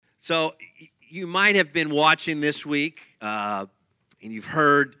So you might have been watching this week, and you've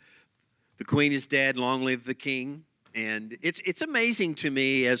heard the Queen is dead, long live the King. And it's amazing to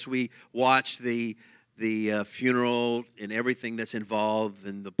me as we watch the funeral and everything that's involved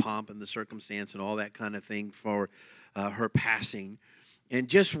and the pomp and the circumstance and all that kind of thing for her passing. And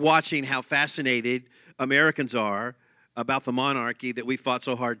just watching how fascinated Americans are about the monarchy that we fought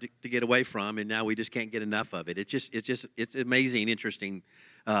so hard to get away from, and now we just can't get enough of it. It's amazing, interesting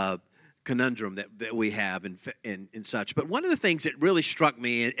conundrum that we have and such. But one of the things that really struck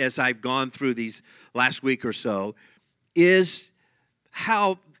me as I've gone through these last week or so is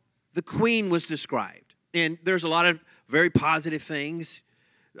how the Queen was described. And there's a lot of very positive things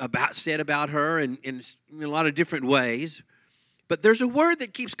said about her in a lot of different ways. But there's a word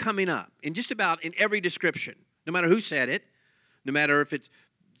that keeps coming up in just about in every description, no matter who said it, no matter if it's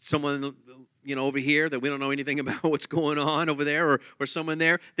someone over here that we don't know anything about what's going on over there, or someone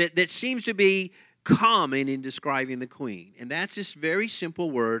there that seems to be common in describing the Queen. And that's this very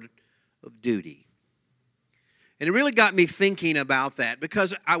simple word of duty. And it really got me thinking about that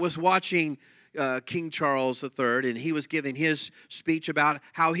because I was watching King Charles III, and he was giving his speech about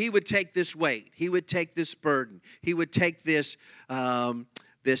how he would take this weight, he would take this burden, he would take this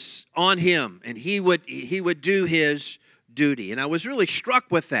this on him, and he would do his duty. And I was really struck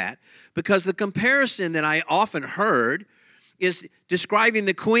with that because the comparison that I often heard is describing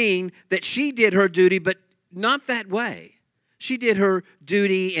the Queen that she did her duty, but not that way. She did her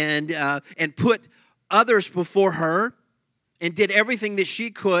duty and put others before her, and did everything that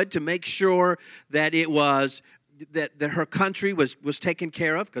she could to make sure that it was that her country was taken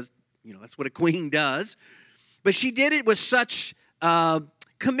care of, because that's what a queen does. But she did it with such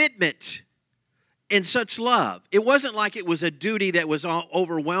commitment and such love. It wasn't like it was a duty that was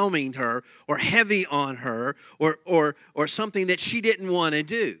overwhelming her or heavy on her or something that she didn't want to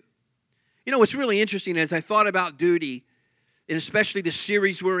do. What's really interesting as I thought about duty, and especially the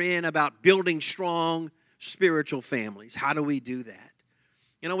series we're in about building strong spiritual families. How do we do that?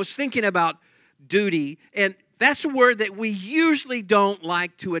 I was thinking about duty, and that's a word that we usually don't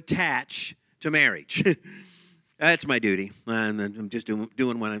like to attach to marriage. That's my duty, and I'm just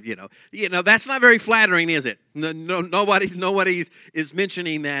doing what I'm, that's not very flattering, is it? Nobody is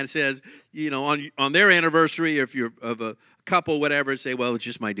mentioning that. It says, on their anniversary, or if you're of a couple, whatever, say, well, it's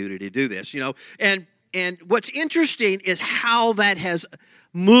just my duty to do this, And what's interesting is how that has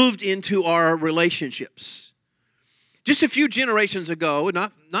moved into our relationships. Just a few generations ago,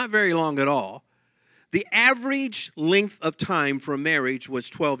 not very long at all, the average length of time for a marriage was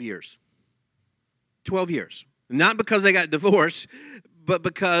 12 years. 12 years. Not because they got divorced, but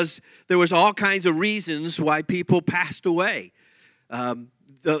because there was all kinds of reasons why people passed away. The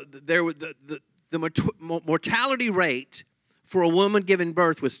mortality rate for a woman giving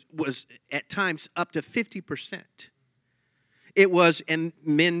birth was at times up to 50%. It was, and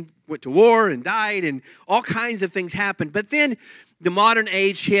men went to war and died, and all kinds of things happened. But then the modern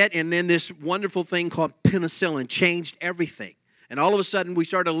age hit, and then this wonderful thing called penicillin changed everything. And all of a sudden, we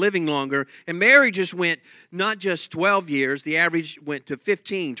started living longer, and marriages went not just 12 years, the average went to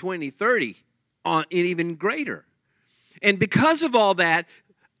 15, 20, 30, and even greater. And because of all that,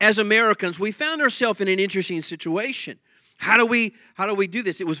 as Americans, we found ourselves in an interesting situation. How do we do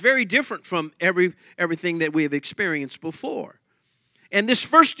this? It was very different from everything that we have experienced before. And this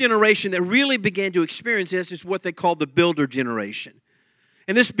first generation that really began to experience this is what they call the builder generation.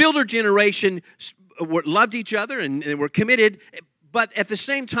 And this builder generation loved each other and were committed, but at the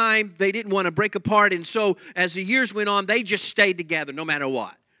same time, they didn't want to break apart. And so as the years went on, they just stayed together no matter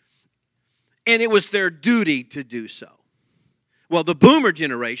what. And it was their duty to do so. Well, the boomer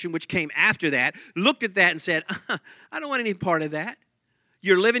generation, which came after that, looked at that and said, I don't want any part of that.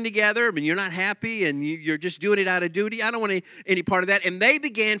 You're living together, and you're not happy, and you're just doing it out of duty. I don't want any part of that. And they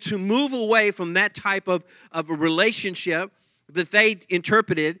began to move away from that type of a relationship that they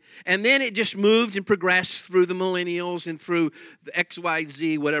interpreted. And then it just moved and progressed through the millennials and through the X, Y,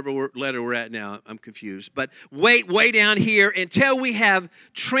 Z, whatever letter we're at now. I'm confused. But way down here until we have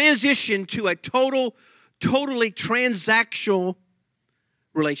transitioned to a totally transactional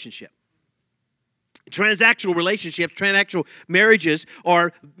relationship. Transactional relationships, transactional marriages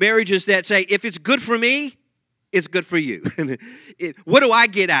are marriages that say, if it's good for me, it's good for you. What do I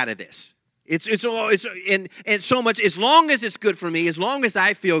get out of this? It's so much, as long as it's good for me, as long as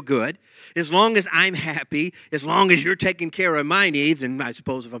I feel good, as long as I'm happy, as long as you're taking care of my needs, and I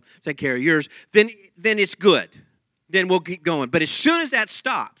suppose if I'm taking care of yours, then it's good. Then we'll keep going. But as soon as that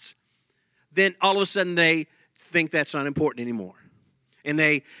stops, then all of a sudden they think that's not important anymore.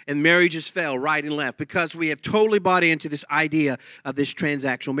 And marriages fell right and left because we have totally bought into this idea of this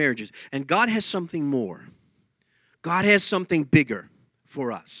transactional marriages. And God has something more. God has something bigger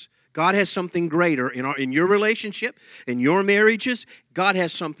for us. God has something greater in your relationship, in your marriages. God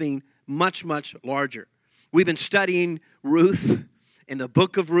has something much, much larger. We've been studying Ruth in the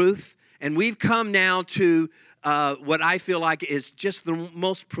book of Ruth, and we've come now to what I feel like is just the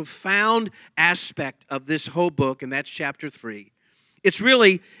most profound aspect of this whole book, and that's chapter 3. It's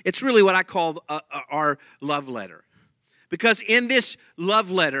really what I call our love letter. Because in this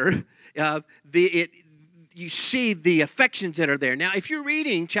love letter, you see the affections that are there. Now, if you're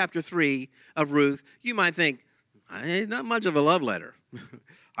reading chapter 3 of Ruth, you might think, it's not much of a love letter.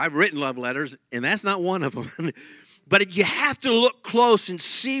 I've written love letters, and that's not one of them. But you have to look close and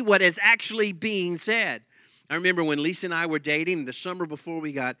see what is actually being said. I remember when Lisa and I were dating, the summer before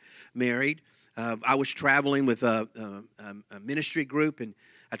we got married, I was traveling with a ministry group, and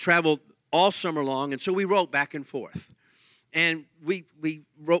I traveled all summer long, and so we wrote back and forth. And we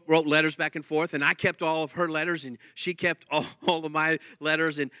wrote letters back and forth, and I kept all of her letters, and she kept all of my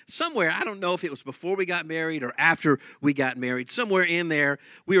letters. And somewhere, I don't know if it was before we got married or after we got married, somewhere in there,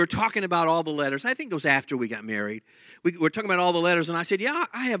 we were talking about all the letters. I think it was after we got married. We were talking about all the letters, and I said, yeah,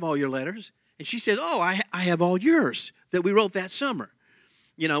 I have all your letters. And she said, oh, I have all yours that we wrote that summer.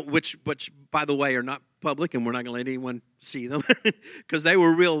 You know, which, by the way, are not public, and we're not going to let anyone see them because they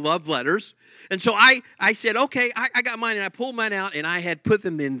were real love letters. And so I said, okay, I got mine, and I pulled mine out, and I had put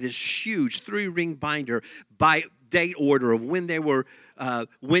them in this huge 3-ring binder by date order of when they were,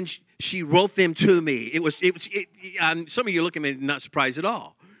 when she wrote them to me. It was some of you looking at me not surprised at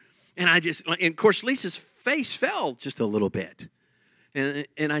all. And of course, Lisa's face fell just a little bit.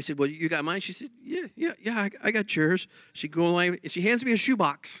 And I said, well, you got mine? She said, yeah, I got yours. She goes away, and she hands me a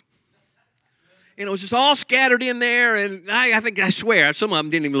shoebox. And it was just all scattered in there, and I swear, some of them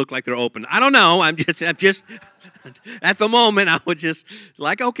didn't even look like they're open. I don't know. I'm just at the moment, I was just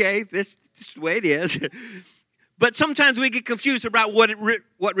like, okay, this is the way it is. But sometimes we get confused about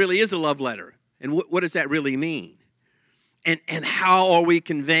what really is a love letter, and what does that really mean? And how are we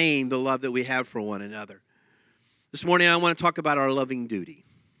conveying the love that we have for one another? This morning, I want to talk about our loving duty.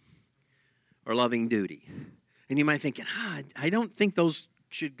 Our loving duty. And you might think, I don't think those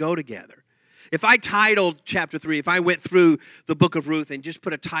should go together. If I titled chapter 3, if I went through the book of Ruth and just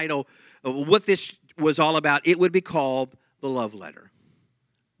put a title of what this was all about, it would be called the love letter.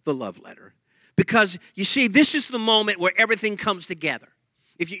 The love letter. Because, you see, this is the moment where everything comes together.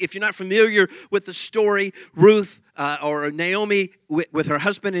 If you're not familiar with the story, Ruth or Naomi with her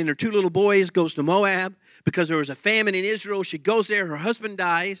husband and her 2 little boys goes to Moab because there was a famine in Israel. She goes there. Her husband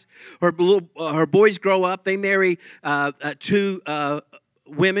dies. Her boys grow up. They marry 2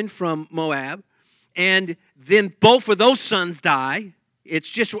 women from Moab. And then both of those sons die. It's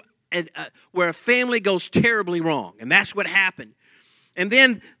just where a family goes terribly wrong. And that's what happened. And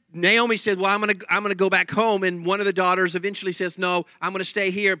then Naomi said, well, I'm gonna go back home. And one of the daughters eventually says, no, I'm going to stay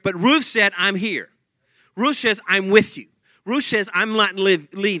here. But Ruth said, I'm here. Ruth says, I'm with you. Ruth says, I'm not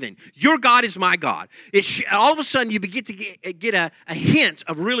leaving. Your God is my God. All of a sudden, you begin to get a hint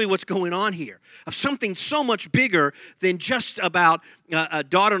of really what's going on here, of something so much bigger than just about a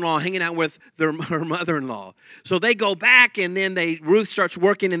daughter-in-law hanging out with her mother-in-law. So they go back, and then Ruth starts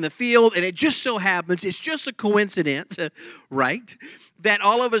working in the field, and it just so happens, it's just a coincidence, right, that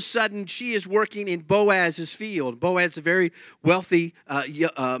all of a sudden she is working in Boaz's field. Boaz is a very wealthy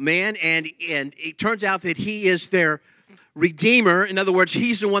man, and it turns out that he is their redeemer. In other words,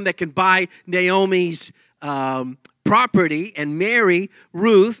 he's the one that can buy Naomi's property and marry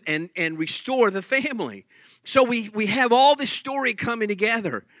Ruth and restore the family. So we have all this story coming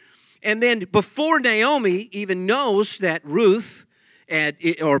together. And then before Naomi even knows that Ruth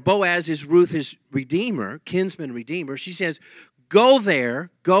or Boaz is Ruth's redeemer, kinsman redeemer, she says, go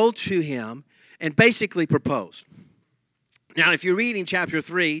to him and basically propose. Now, if you're reading chapter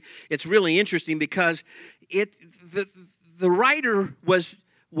 3, it's really interesting because the writer was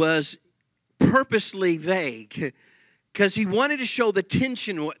purposely vague because he wanted to show the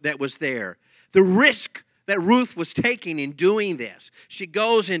tension that was there, the risk that Ruth was taking in doing this. She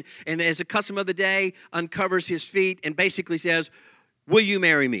goes and as a custom of the day, uncovers his feet and basically says, will you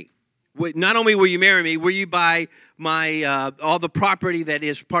marry me? Not only will you marry me, will you buy my all the property that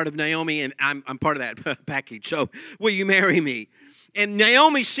is part of Naomi, and I'm part of that package. So will you marry me? And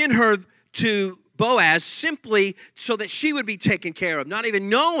Naomi sent her to Boaz simply so that she would be taken care of, not even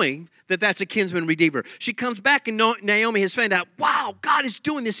knowing that that's a kinsman redeemer. She comes back and Naomi has found out, wow, God is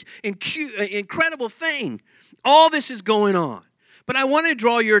doing this incredible thing. All this is going on. But I want to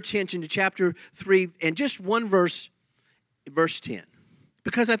draw your attention to chapter 3 and just one verse, verse 10.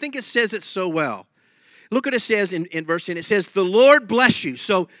 because I think it says it so well. Look what it says in verse 10. It says, the Lord bless you.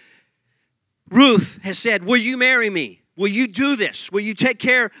 So Ruth has said, will you marry me? Will you do this? Will you take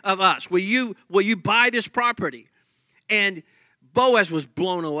care of us? Will you buy this property? And Boaz was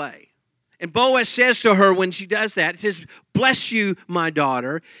blown away. And Boaz says to her when she does that, it says, bless you, my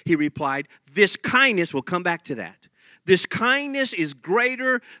daughter. He replied, this kindness, we'll come back to that. This kindness is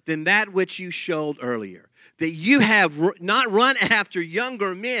greater than that which you showed earlier. That you have not run after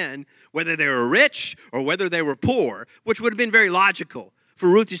younger men, whether they were rich or whether they were poor, which would have been very logical for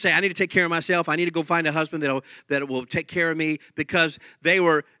Ruth to say, I need to take care of myself. I need to go find a husband that will take care of me, because they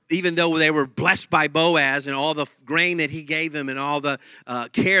were, even though they were blessed by Boaz and all the grain that he gave them and all the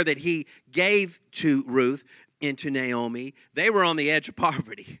care that he gave to Ruth and to Naomi, they were on the edge of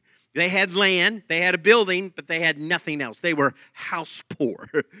poverty. They had land, they had a building, but they had nothing else. They were house poor.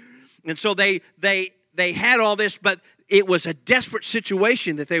 And so they had all this, but it was a desperate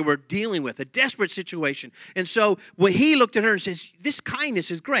situation that they were dealing with, a desperate situation. And so when he looked at her and says, this kindness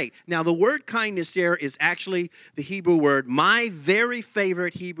is great. Now, the word kindness there is actually the Hebrew word, my very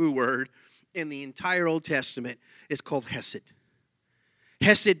favorite Hebrew word in the entire Old Testament is called hesed.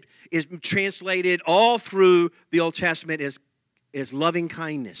 Hesed is translated all through the Old Testament as loving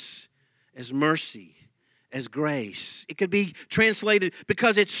kindness, as mercy, as grace. It could be translated,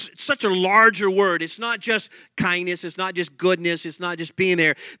 because it's such a larger word. It's not just kindness, it's not just goodness, it's not just being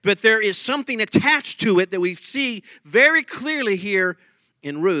there, but there is something attached to it that we see very clearly here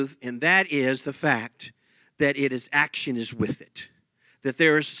in Ruth, and that is the fact that action is with it. That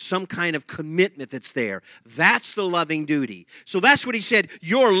there is some kind of commitment that's there. That's the loving duty. So that's what he said,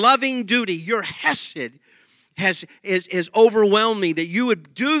 your loving duty, your hesed, has overwhelmed me, that you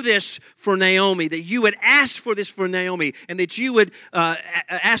would do this for Naomi, that you would ask for this for Naomi, and that you would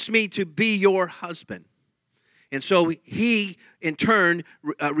ask me to be your husband. And so he, in turn,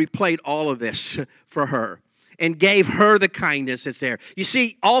 replayed all of this for her and gave her the kindness that's there. You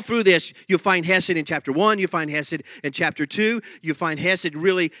see, all through this, you'll find hesed in chapter 1, you find hesed in chapter 2, you find hesed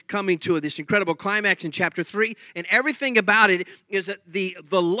really coming to this incredible climax in chapter 3, and everything about it is that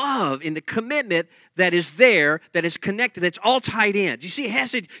the love and the commitment that is there, that is connected, that's all tied in. You see,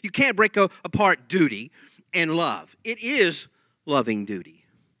 hesed, you can't break apart duty and love. It is loving duty.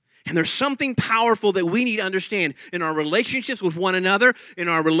 And there's something powerful that we need to understand in our relationships with one another, in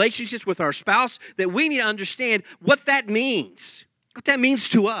our relationships with our spouse, that we need to understand what that means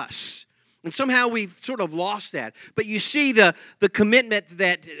to us. And somehow we've sort of lost that. But you see the commitment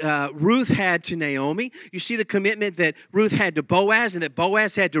that Ruth had to Naomi. You see the commitment that Ruth had to Boaz, and that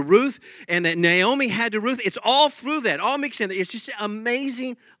Boaz had to Ruth, and that Naomi had to Ruth. It's all through that, all mixed in. It's just an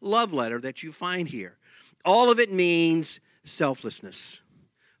amazing love letter that you find here. All of it means selflessness.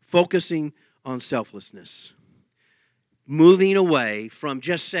 Focusing on selflessness. Moving away from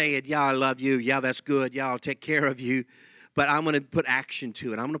just saying, yeah, I love you. Yeah, that's good. Yeah, I'll take care of you. But I'm going to put action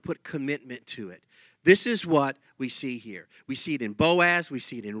to it. I'm going to put commitment to it. This is what we see here. We see it in Boaz. We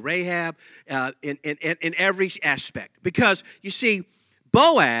see it in Rahab, in every aspect. Because, you see,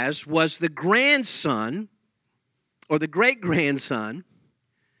 Boaz was the grandson or the great-grandson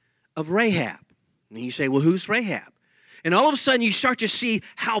of Rahab. And you say, well, who's Rahab? And all of a sudden, you start to see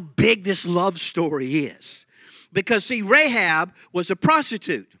how big this love story is. Because, see, Rahab was a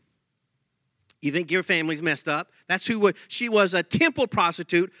prostitute. You think your family's messed up? That's she was a temple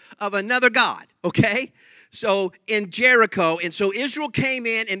prostitute of another god, okay? So, in Jericho, and so Israel came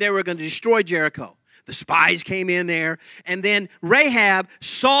in, and they were going to destroy Jericho. The spies came in there, and then Rahab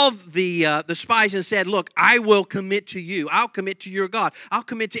saw the spies and said, look, I will commit to you. I'll commit to your God. I'll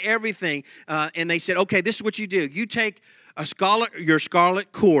commit to everything. And they said, okay, this is what you do. You take your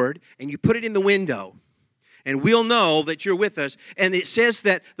scarlet cord, and you put it in the window, and we'll know that you're with us. And it says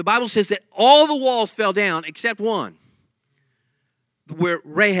that, the Bible says that all the walls fell down except one, where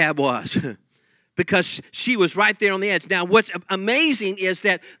Rahab was. Because she was right there on the edge. Now, what's amazing is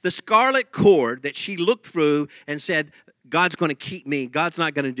that the scarlet cord that she looked through and said, God's going to keep me, God's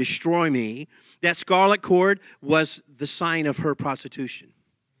not going to destroy me, that scarlet cord was the sign of her prostitution.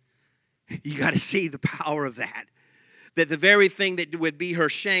 You got to see the power of that. That the very thing that would be her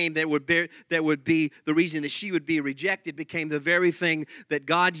shame, that would be the reason that she would be rejected, became the very thing that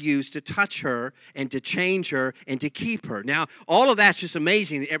God used to touch her and to change her and to keep her. Now, all of that's just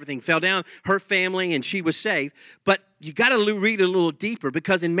amazing that everything fell down, her family, and she was saved. But you got to read a little deeper,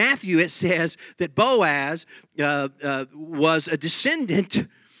 because in Matthew it says that Boaz was a descendant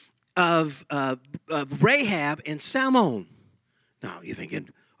of Rahab and Salmon. Now, you're thinking,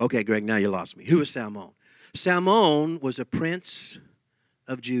 okay, Greg, now you lost me. Who is Salmon? Salmon was a prince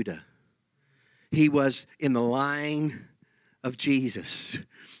of Judah. He was in the line of Jesus.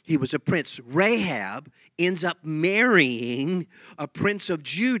 He was a prince. Rahab ends up marrying a prince of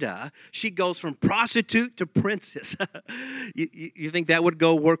Judah. She goes from prostitute to princess. You think that would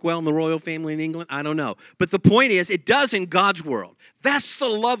work well in the royal family in England? I don't know. But the point is, it does in God's world. That's the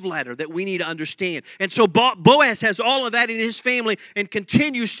love letter that we need to understand. And so Boaz has all of that in his family and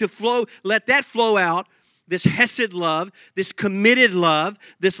continues to flow, let that flow out. This Hesed love, this committed love,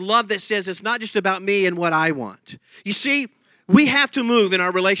 this love that says it's not just about me and what I want. You see, we have to move in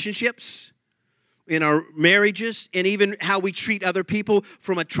our relationships, in our marriages, and even how we treat other people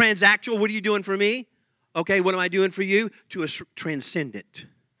from a transactional, what are you doing for me? Okay, what am I doing for you? To a transcendent.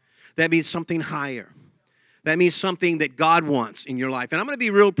 That means something higher. That means something that God wants in your life. And I'm going to be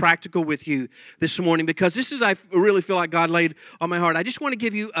real practical with you this morning because I really feel like God laid on my heart. I just want to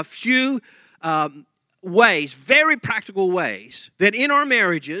give you a few ways, very practical ways, that in our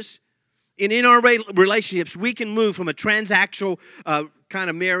marriages and in our relationships, we can move from a transactional kind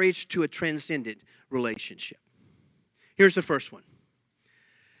of marriage to a transcendent relationship. Here's the first one.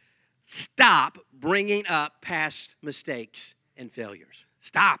 Stop bringing up past mistakes and failures.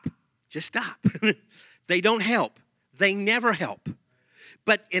 Stop. Just stop. They don't help. They never help.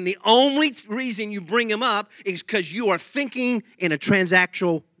 And the only reason you bring them up is because you are thinking in a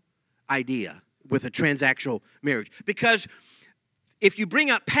transactional idea. With a transactional marriage. Because if you bring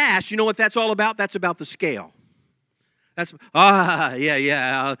up past, you know what that's all about? That's about the scale.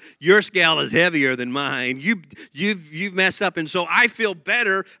 Your scale is heavier than mine. You've messed up, and so I feel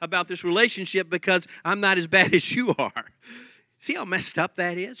better about this relationship because I'm not as bad as you are. See how messed up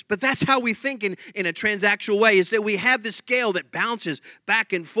that is? But that's how we think in a transactional way, is that we have this scale that bounces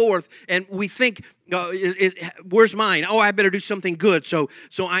back and forth, and we think, where's mine? Oh, I better do something good, so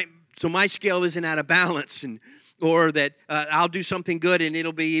my scale isn't out of balance, or that I'll do something good and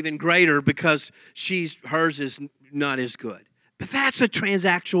it'll be even greater because hers is not as good. But that's a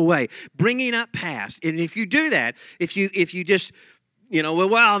transactional way, bringing up past. And if you do that, if you just,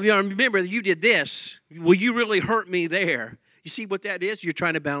 remember you did this. Well, you really hurt me there. You see what that is? You're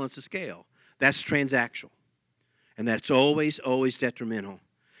trying to balance the scale. That's transactional, and that's always, always detrimental.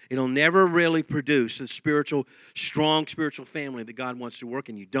 It'll never really produce a strong spiritual family that God wants to work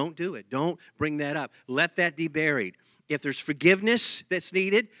in you. Don't do it. Don't bring that up. Let that be buried. If there's forgiveness that's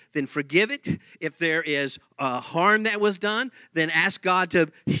needed, then forgive it. If there is harm that was done, then ask God to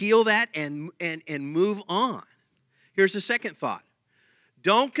heal that and move on. Here's the second thought.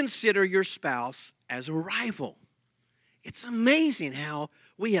 Don't consider your spouse as a rival. It's amazing how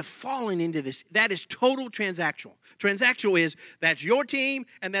we have fallen into this. That is total transactional. Transactional is, that's your team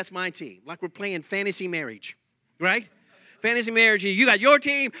and that's my team. Like we're playing fantasy marriage, right? Fantasy marriage, you got your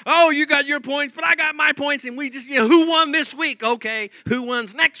team. Oh, you got your points, but I got my points. And we just, who won this week? Okay, who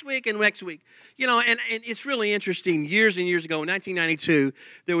wins next week and next week? And it's really interesting. Years and years ago, in 1992,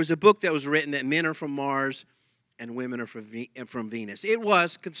 there was a book that was written that men are from Mars and women are from Venus. It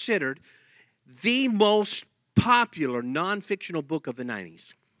was considered the most popular non-fictional book of the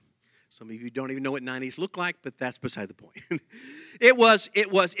 90s. Some of you don't even know what 90s look like, but that's beside the point.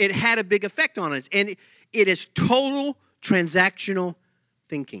 It had a big effect on us, and it is total transactional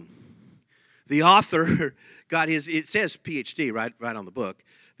thinking. The author got it says PhD right on the book.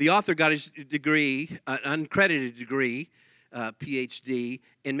 The author got his degree, an uncredited degree, PhD,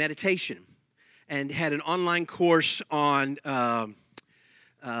 in meditation, and had an online course on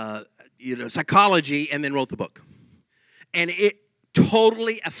psychology, and then wrote the book. And it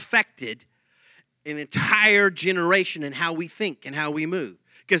totally affected an entire generation in how we think and how we move.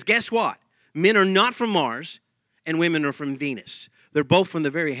 Because guess what? Men are not from Mars and women are from Venus. They're both from the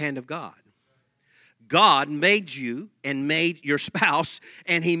very hand of God. God made you and made your spouse,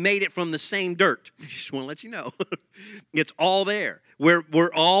 and he made it from the same dirt. Just want to let you know. It's all there.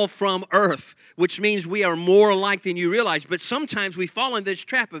 We're all from earth, which means we are more alike than you realize. But sometimes we fall in this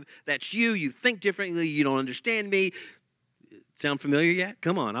trap of, that's you think differently, you don't understand me. Sound familiar yet?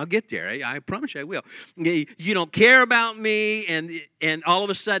 Come on, I'll get there. I promise you I will. You don't care about me, and all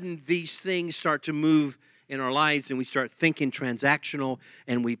of a sudden these things start to move in our lives, and we start thinking transactional,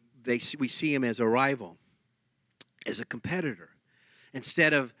 and we see him as a rival, as a competitor,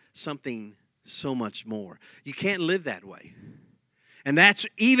 instead of something so much more. You can't live that way. And that's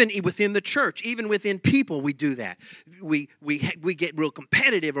even within the church, even within people, we do that. We get real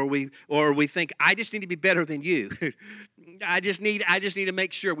competitive, or we think, I just need to be better than you. I just need to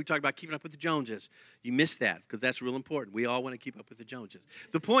make sure. We talked about keeping up with the Joneses. You missed that because that's real important. We all want to keep up with the Joneses.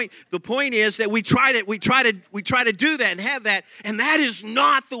 The point is that we try to do that and have that, and that is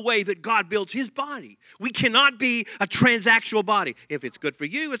not the way that God builds his body. We cannot be a transactional body. If it's good for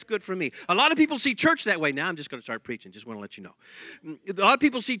you, it's good for me. A lot of people see church that way. Now I'm just going to start preaching. Just want to let you know. A lot of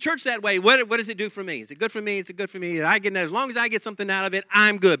people see church that way. What does it do for me? Is it good for me? Is it good for me? As long as I get something out of it,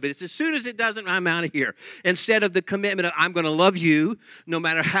 I'm good. But it's as soon as it doesn't, I'm out of here. Instead of the commitment of I'm going to love you no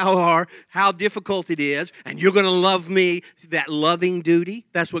matter how difficult it is, and you're going to love me, that loving duty,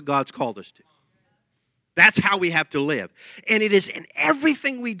 that's what God's called us to. That's how we have to live. And it is in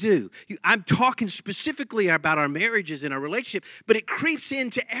everything we do. I'm talking specifically about our marriages and our relationship, but it creeps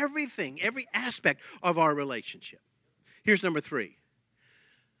into everything, every aspect of our relationship. Here's number 3.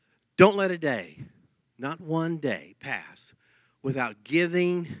 Don't let a day, not one day, pass without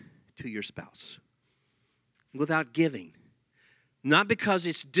giving to your spouse. Without giving. Not because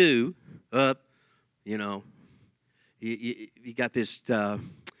it's due. You got this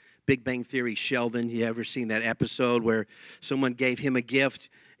Big Bang Theory Sheldon. You ever seen that episode where someone gave him a gift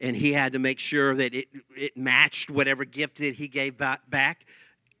and he had to make sure that it matched whatever gift that he gave back?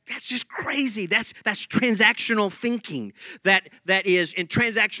 That's just crazy. That's transactional thinking. That is in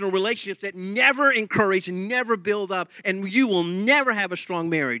transactional relationships that never encourage and never build up, and you will never have a strong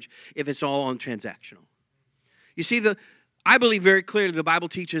marriage if it's all on transactional. You see, I believe very clearly the Bible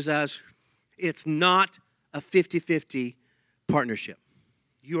teaches us it's not a 50-50 partnership.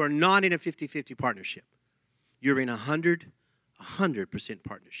 You are not in a 50-50 partnership. You're in 100%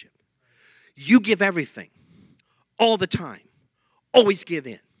 partnership. You give everything, all the time. Always give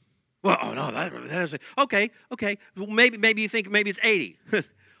in. Well, oh no, that is okay. Well, maybe you think maybe it's 80.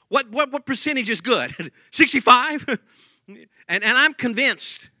 What percentage is good? 65? And I'm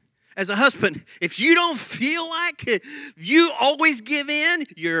convinced, as a husband, if you don't feel like you always give in,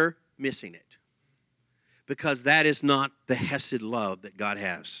 you're missing it. Because that is not the Hesed love that God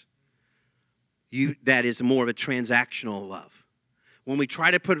has. That is more of a transactional love. When we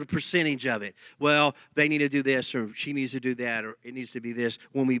try to put a percentage of it, well, they need to do this, or she needs to do that, or it needs to be this.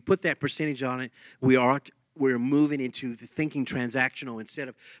 When we put that percentage on it, we're moving into the thinking transactional instead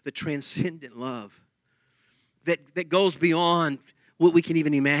of the transcendent love that goes beyond what we can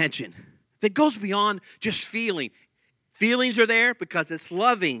even imagine. That goes beyond just feeling. Feelings are there because it's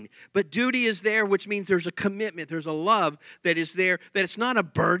loving, but duty is there, which means there's a commitment, there's a love that is there, that it's not a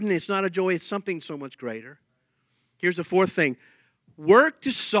burden, it's not a joy, it's something so much greater. Here's the 4th thing. Work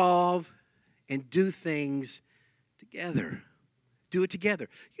to solve and do things together. Do it together.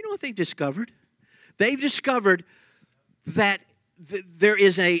 You know what they've discovered? They've discovered that there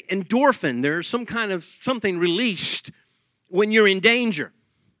is a endorphin, there's some kind of something released when you're in danger.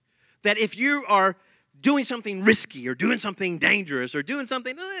 That if you are doing something risky or doing something dangerous or doing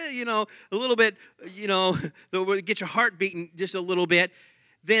something, a little bit, that will get your heart beating just a little bit,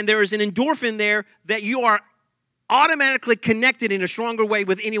 then there is an endorphin there that you are automatically connected in a stronger way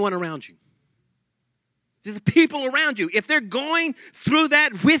with anyone around you. The people around you, if they're going through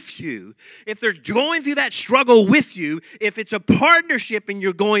that with you, if they're going through that struggle with you, if it's a partnership and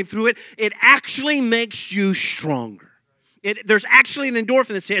you're going through it, it actually makes you stronger. There's actually an endorphin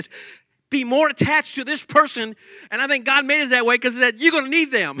that says, be more attached to this person, and I think God made us that way because you're going to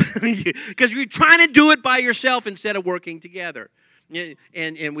need them because you're trying to do it by yourself instead of working together,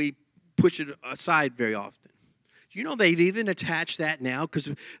 and we push it aside very often. You know, they've even attached that now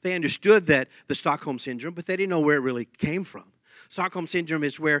because they understood that the Stockholm Syndrome, but they didn't know where it really came from. Stockholm Syndrome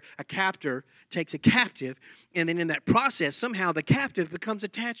is where a captor takes a captive, and then in that process, somehow the captive becomes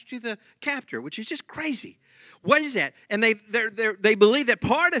attached to the captor, which is just crazy. What is that? And they believe that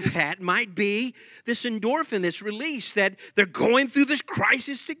part of that might be this endorphin that's released, that they're going through this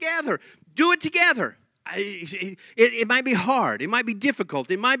crisis together. Do it together. It might be hard. It might be difficult.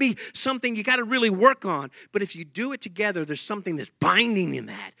 It might be something you got to really work on. But if you do it together, there's something that's binding in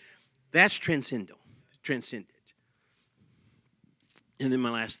that. That's transcendent. And then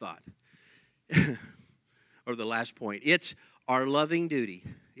my last thought, or the last point, it's our loving duty.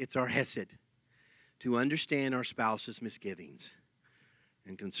 It's our hesed to understand our spouse's misgivings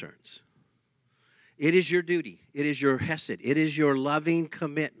and concerns. It is your duty. It is your hesed. It is your loving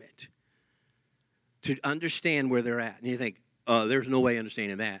commitment to understand where they're at. And you think, there's no way of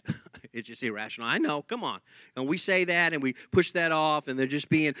understanding that. It's just irrational. I know, come on. And we say that and we push that off and they're just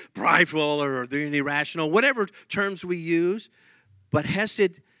being prideful or they're irrational, whatever terms we use. But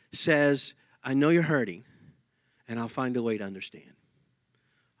Hesed says, I know you're hurting and I'll find a way to understand.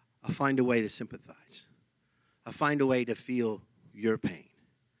 I'll find a way to sympathize. I'll find a way to feel your pain.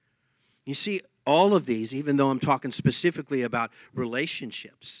 You see, all of these, even though I'm talking specifically about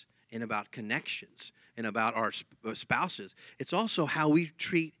relationships and about connections and about our spouses, it's also how we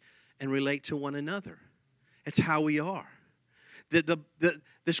treat and relate to one another. It's how we are. The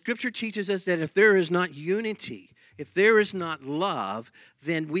Scripture teaches us that if there is not unity, if there is not love,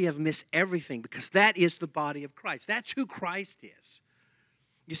 then we have missed everything, because that is the body of Christ. That's who Christ is.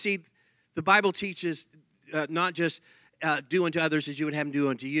 You see, the Bible teaches not just do unto others as you would have them do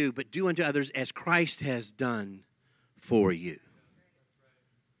unto you, but do unto others as Christ has done for you.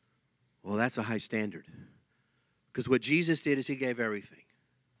 Well, that's a high standard, because what Jesus did is he gave everything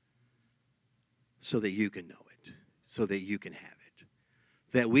so that you can know it, so that you can have it,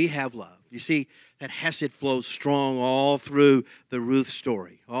 that we have love. You see, that Hesed flows strong all through the Ruth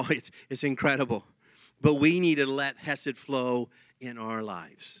story. Oh, it's incredible. But we need to let Hesed flow in our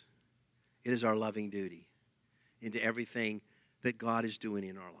lives. It is our loving duty into everything that God is doing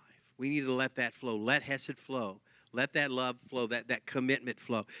in our life. We need to let that flow. Let Hesed flow. Let that love flow, that commitment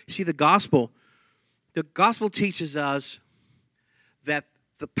flow. You see, the gospel teaches us that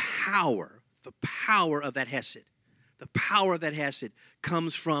the power of that Hesed, the power of that Hesed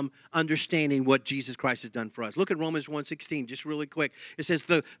comes from understanding what Jesus Christ has done for us. Look at Romans 1:16, just really quick. It says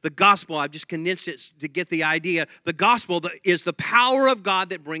the gospel, I've just condensed it to get the idea. The gospel is the power of God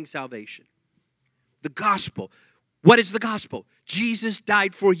that brings salvation. The gospel. What is the gospel? Jesus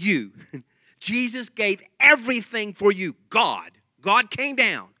died for you. Jesus gave everything for you. God came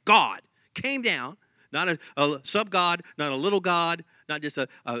down. God came down. Not a sub-God, not a little God, not just a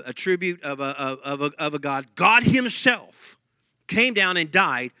tribute of a God. God himself came down and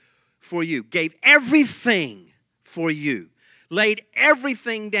died for you. Gave everything for you. Laid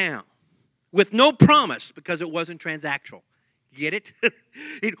everything down with no promise, because it wasn't transactional. Get it?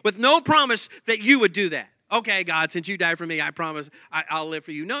 With no promise that you would do that. Okay, God, since you died for me, I promise I'll live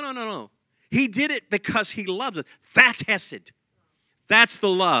for you. No. He did it because he loves us. That's Hesed. That's the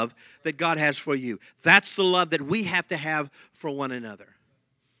love that God has for you. That's the love that we have to have for one another.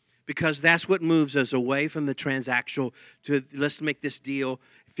 Because that's what moves us away from the transactional to let's make this deal,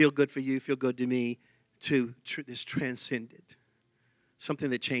 feel good for you, feel good to me, to this transcendent. Something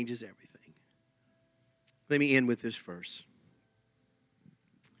that changes everything. Let me end with this verse.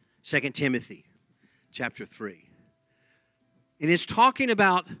 2 Timothy chapter 3. And it's talking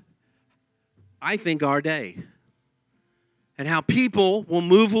about, I think, our day. And how people will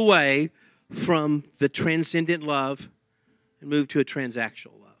move away from the transcendent love and move to a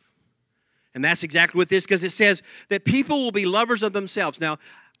transactional love. And that's exactly what this, because it says that people will be lovers of themselves. Now,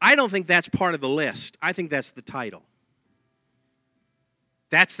 I don't think that's part of the list. I think that's the title.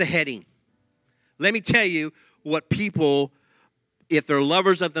 That's the heading. Let me tell you what people, if they're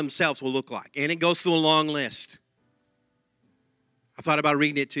lovers of themselves, will look like. And it goes through a long list. I thought about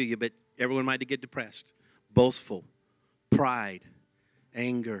reading it to you, but everyone might get depressed. Boastful. Pride,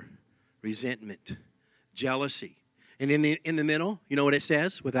 anger, resentment, jealousy. And in the middle, you know what it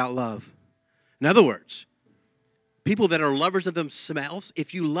says? Without love. In other words, people that are lovers of themselves,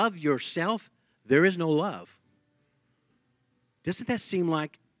 if you love yourself, there is no love. Doesn't that seem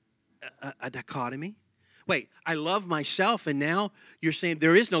like a dichotomy? Wait, I love myself, and now you're saying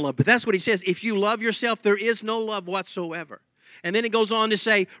there is no love. But that's what he says. If you love yourself, there is no love whatsoever. And then it goes on to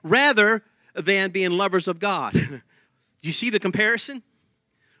say, rather than being lovers of God. You see the comparison?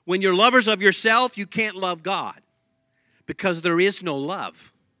 When you're lovers of yourself, you can't love God because there is no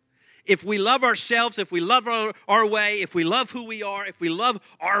love. If we love ourselves, if we love our way, if we love who we are, if we love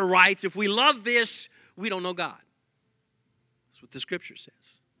our rights, if we love this, we don't know God. That's what the Scripture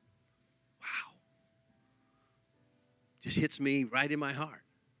says. Wow. Just hits me right in my heart.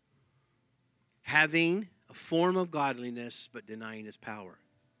 Having a form of godliness but denying its power.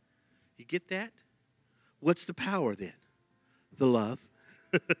 You get that? What's the power then? The love.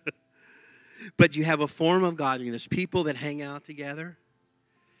 But you have a form of godliness. People that hang out together.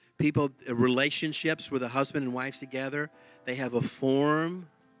 People, relationships with a husband and wife together. They have a form.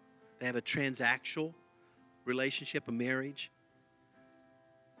 They have a transactional relationship, a marriage.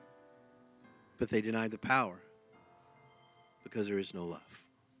 But they deny the power because there is no love.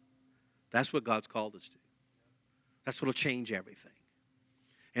 That's what God's called us to. That's what will change everything.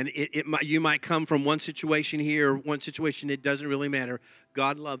 And you might come from one situation here, one situation, it doesn't really matter.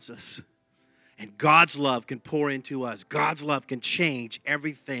 God loves us. And God's love can pour into us. God's love can change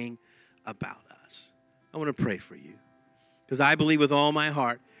everything about us. I want to pray for you. Because I believe with all my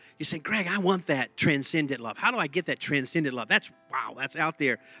heart, you say, Greg, I want that transcendent love. How do I get that transcendent love? That's out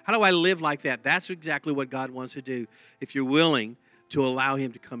there. How do I live like that? That's exactly what God wants to do if you're willing to allow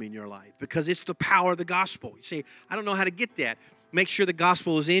him to come in your life. Because it's the power of the gospel. You say, I don't know how to get that. Make sure the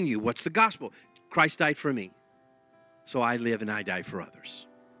gospel is in you. What's the gospel? Christ died for me, so I live and I die for others.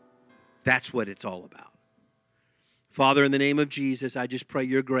 That's what it's all about. Father, in the name of Jesus, I just pray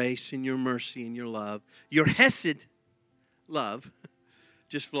your grace and your mercy and your love, your hesed love,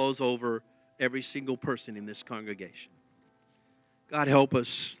 just flows over every single person in this congregation. God, help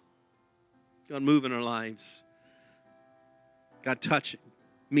us. God, move in our lives. God, touch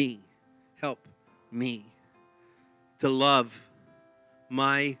me. Help me to love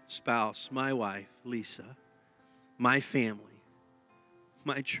my spouse, my wife, Lisa, my family,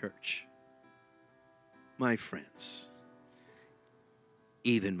 my church, my friends,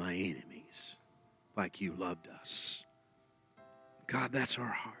 even my enemies, like you loved us. God, that's our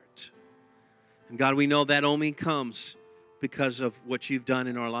heart. And God, we know that only comes because of what you've done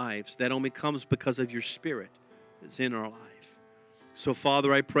in our lives. That only comes because of your Spirit that's in our life. So,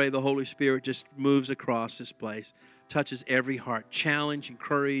 Father, I pray the Holy Spirit just moves across this place, touches every heart, challenge,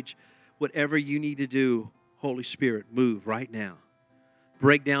 encourage, whatever you need to do, Holy Spirit, move right now.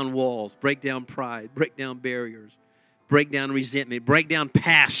 Break down walls, break down pride, break down barriers, break down resentment, break down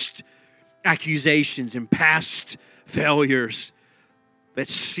past accusations and past failures that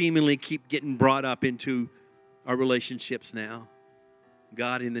seemingly keep getting brought up into our relationships now.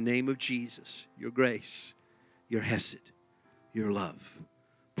 God, in the name of Jesus, your grace, your hesed, your love,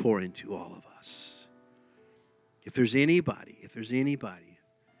 pour into all of us. If there's anybody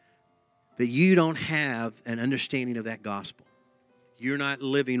that you don't have an understanding of that gospel, you're not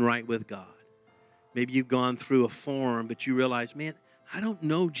living right with God. Maybe you've gone through a form, but you realize, man, I don't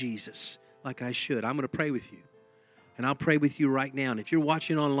know Jesus like I should. I'm going to pray with you. And I'll pray with you right now. And if you're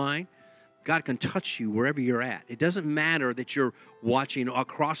watching online, God can touch you wherever you're at. It doesn't matter that you're watching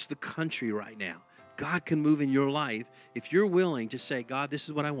across the country right now. God can move in your life if you're willing to say, God, this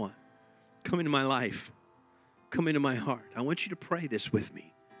is what I want. Come into my life. Come into my heart. I want you to pray this with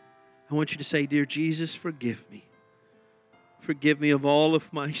me. I want you to say, dear Jesus, forgive me. Forgive me of all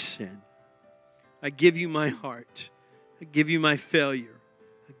of my sin. I give you my heart. I give you my failure.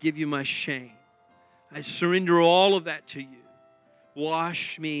 I give you my shame. I surrender all of that to you.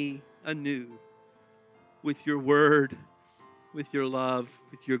 Wash me anew with your word, with your love,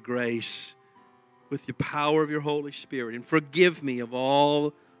 with your grace, with the power of your Holy Spirit, and forgive me of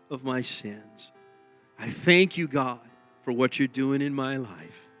all of my sins. I thank you, God, for what you're doing in my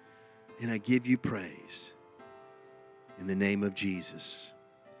life, and I give you praise. In the name of Jesus,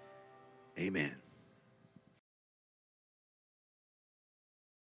 amen.